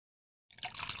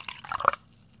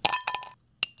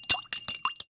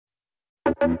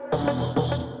Hi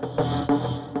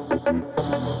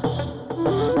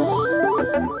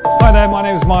there, my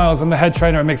name is Miles. I'm the head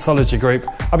trainer at Mixology Group.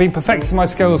 I've been perfecting my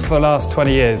skills for the last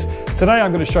 20 years. Today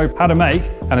I'm going to show you how to make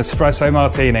an Espresso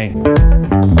Martini.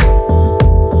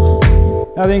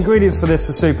 Now the ingredients for this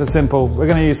are super simple. We're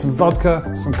going to use some vodka,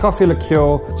 some coffee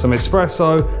liqueur, some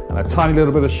espresso and a tiny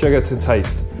little bit of sugar to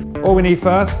taste. All we need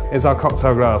first is our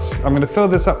cocktail glass. I'm going to fill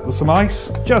this up with some ice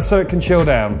just so it can chill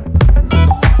down.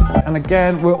 And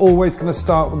again, we're always going to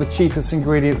start with the cheapest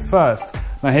ingredients first.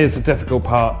 Now here's the difficult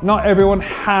part. Not everyone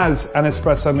has an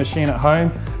espresso machine at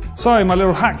home. So my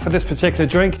little hack for this particular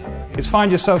drink is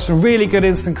find yourself some really good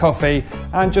instant coffee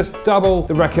and just double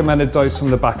the recommended dose from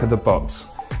the back of the box.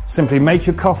 Simply make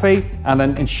your coffee and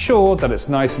then ensure that it's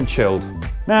nice and chilled.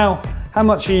 Now, how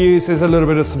much you use is a little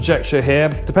bit of subjecture here.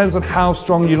 Depends on how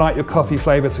strong you like your coffee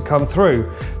flavour to come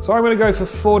through. So I'm going to go for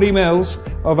 40 mils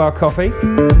of our coffee.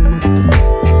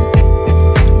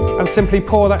 And simply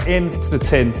pour that into the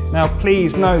tin. Now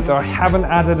please note that I haven't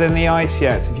added any ice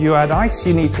yet. If you add ice,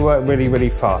 you need to work really, really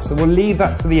fast. So we'll leave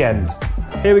that to the end.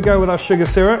 Here we go with our sugar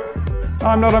syrup.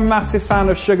 I'm not a massive fan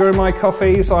of sugar in my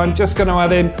coffee, so I'm just going to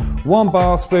add in 1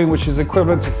 bar spoon, which is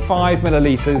equivalent to 5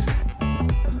 millilitres,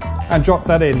 and drop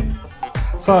that in.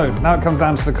 So now it comes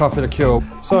down to the coffee liqueur.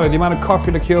 So the amount of coffee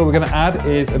liqueur we're going to add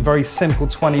is a very simple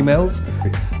 20 mils.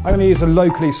 I'm going to use a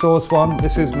locally sourced one.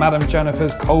 This is Madame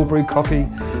Jennifer's cold brew coffee.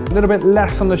 A little bit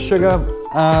less on the sugar,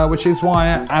 which is why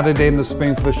I added in the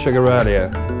spoonful of sugar earlier.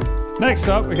 Next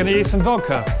up, we're going to use some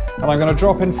vodka. And I'm going to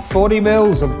drop in 40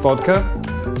 mils of vodka.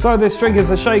 So this drink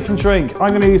is a shake and drink. I'm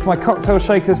going to use my cocktail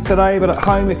shakers today, but at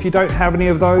home, if you don't have any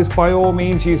of those, by all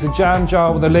means use a jam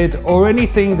jar with a lid or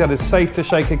anything that is safe to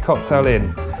shake a cocktail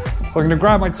in. So I'm going to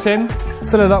grab my tin,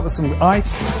 fill it up with some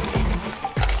ice,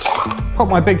 pop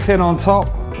my big tin on top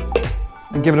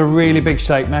and give it a really big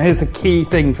shake. Now here's the key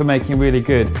thing for making really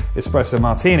good espresso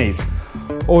martinis.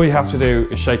 All you have to do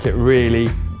is shake it really,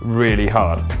 really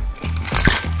hard.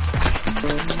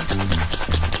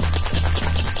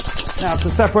 Now to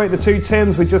separate the two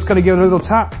tins, we're just going to give it a little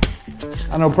tap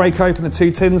and it'll break open the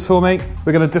two tins for me.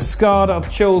 We're going to discard our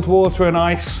chilled water and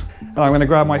ice, and I'm going to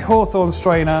grab my Hawthorne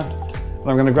strainer and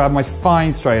I'm going to grab my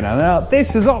fine strainer. Now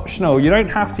this is optional, you don't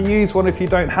have to use one if you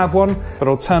don't have one, but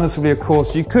alternatively of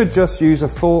course you could just use a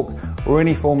fork or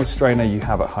any form of strainer you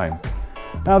have at home.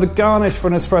 Now the garnish for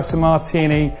an espresso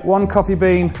martini: 1 coffee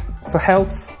bean for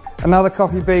health, another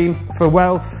coffee bean for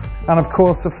wealth, and of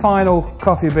course the final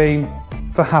coffee bean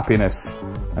for happiness.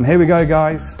 And here we go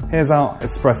guys, here's our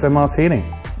espresso martini.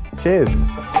 Cheers.